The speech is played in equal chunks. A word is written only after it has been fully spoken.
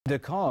The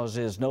cause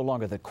is no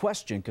longer the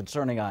question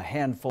concerning a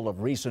handful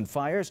of recent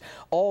fires,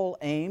 all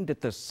aimed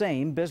at the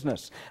same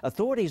business.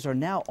 Authorities are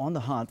now on the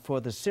hunt for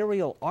the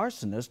serial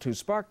arsonist who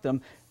sparked them,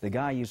 the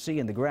guy you see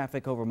in the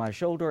graphic over my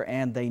shoulder,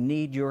 and they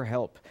need your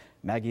help.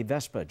 Maggie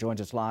Vespa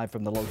joins us live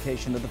from the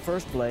location of the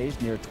first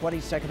blaze near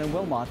 22nd and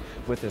Wilmot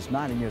with this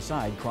 9 on Your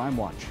Side Crime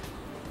Watch.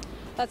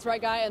 That's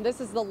right, Guy, and this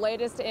is the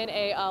latest in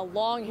a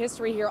long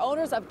history here.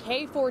 Owners of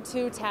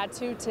K42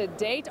 Tattoo to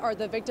date are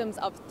the victims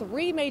of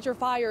 3 major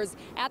fires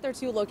at their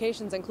 2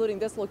 locations, including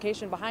this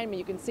location behind me.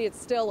 You can see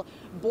it's still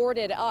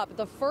boarded up.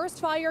 The first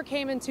fire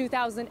came in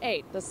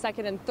 2008, the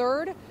second and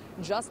third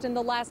just in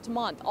the last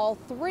month. All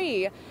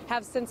 3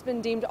 have since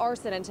been deemed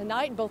arson, and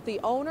tonight both the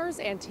owners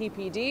and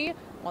TPD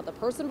want the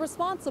person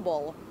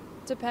responsible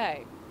to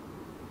pay.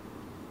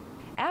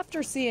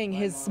 After seeing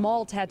his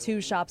small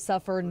tattoo shop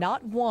suffer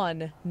not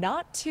 1,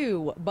 not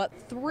 2, but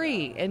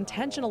 3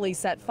 intentionally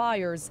set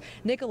fires,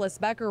 Nicholas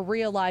Becker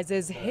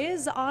realizes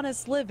his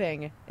honest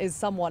living is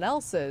someone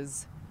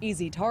else's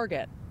easy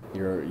target.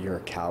 You're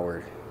a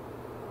coward.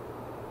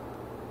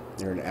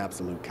 You're an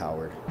absolute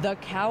coward. The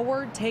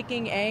coward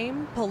taking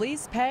aim?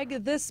 Police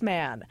peg this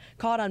man.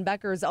 Caught on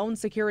Becker's own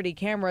security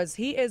cameras,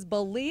 he is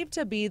believed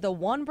to be the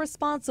one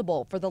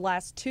responsible for the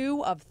last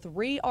 2 of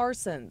 3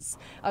 arsons,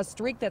 a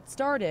streak that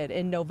started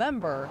in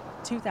November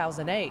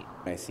 2008.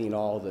 I seen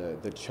all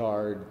the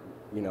charred,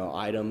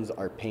 items,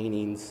 our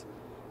paintings,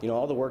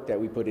 all the work that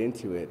we put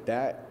into it.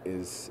 That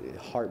is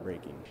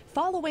heartbreaking.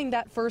 Following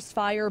that first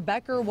fire,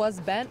 Becker was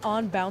bent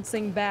on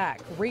bouncing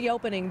back,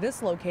 reopening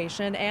this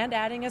location and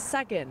adding a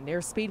second near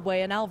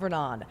Speedway in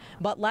Alvernon.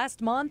 But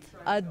last month,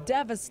 a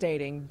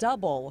devastating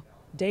double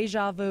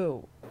deja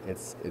vu.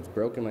 It's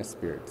broken my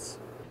spirits.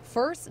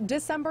 First,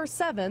 December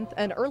 7th,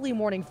 an early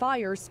morning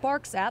fire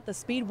sparks at the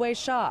Speedway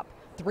shop.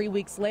 3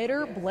 weeks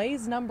later,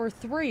 blaze number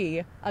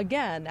 3,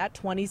 again at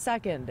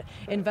 22nd.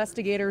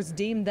 Investigators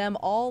deem them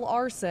all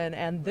arson,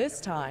 and this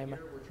time,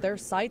 their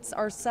sights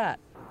are set.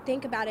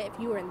 Think about it if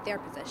you were in their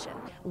position.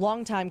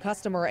 Longtime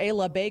customer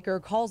Ayla Baker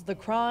calls the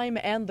crime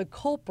and the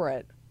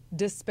culprit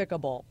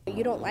despicable.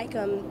 You don't like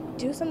them,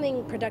 do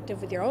something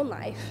productive with your own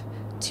life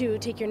to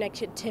take your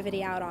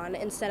negativity out on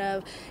instead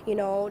of,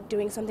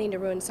 doing something to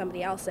ruin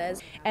somebody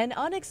else's. An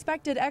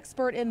unexpected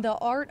expert in the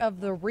art of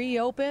the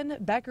reopen,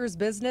 Becker's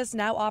business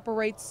now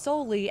operates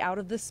solely out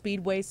of the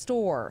Speedway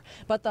store.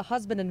 But the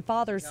husband and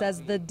father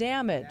says the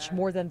damage,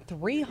 more than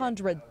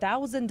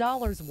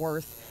 $300,000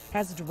 worth,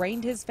 has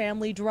drained his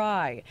family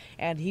dry.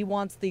 And he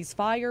wants these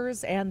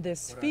fires and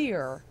this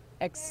fear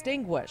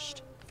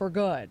extinguished for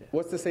good.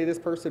 What's to say this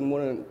person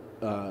wouldn't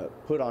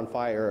put on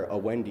fire a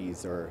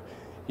Wendy's or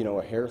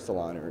a hair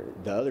salon or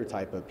the other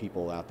type of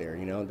people out there,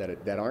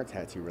 that aren't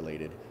tattoo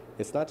related.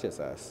 It's not just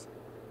us,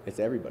 it's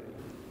everybody.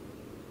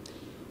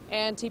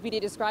 And TPD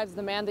describes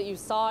the man that you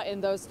saw in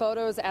those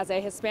photos as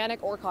a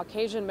Hispanic or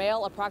Caucasian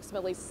male,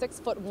 approximately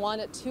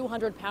 6'1",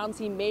 200 pounds.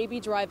 He may be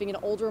driving an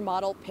older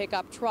model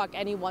pickup truck.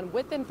 Anyone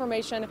with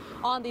information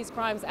on these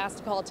crimes asked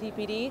to call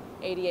TPD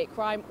 88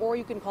 Crime, or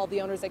you can call the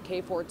owners at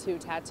K42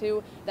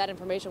 Tattoo. That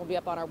information will be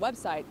up on our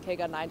website,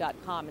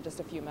 KGUN-9.com, in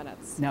just a few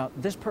minutes. Now,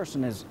 this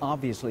person is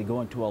obviously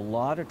going to a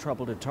lot of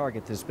trouble to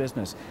target this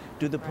business.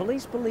 Do the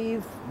police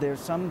believe there's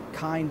some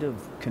kind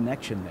of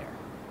connection there?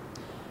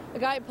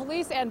 Guy,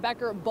 police and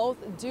Becker both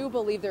do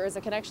believe there is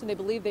a connection. They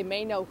believe they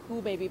may know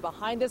who may be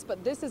behind this,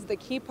 but this is the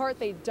key part.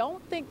 They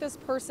don't think this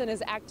person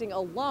is acting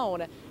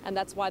alone, and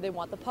that's why they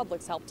want the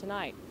public's help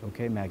tonight.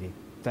 Okay, Maggie,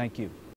 thank you.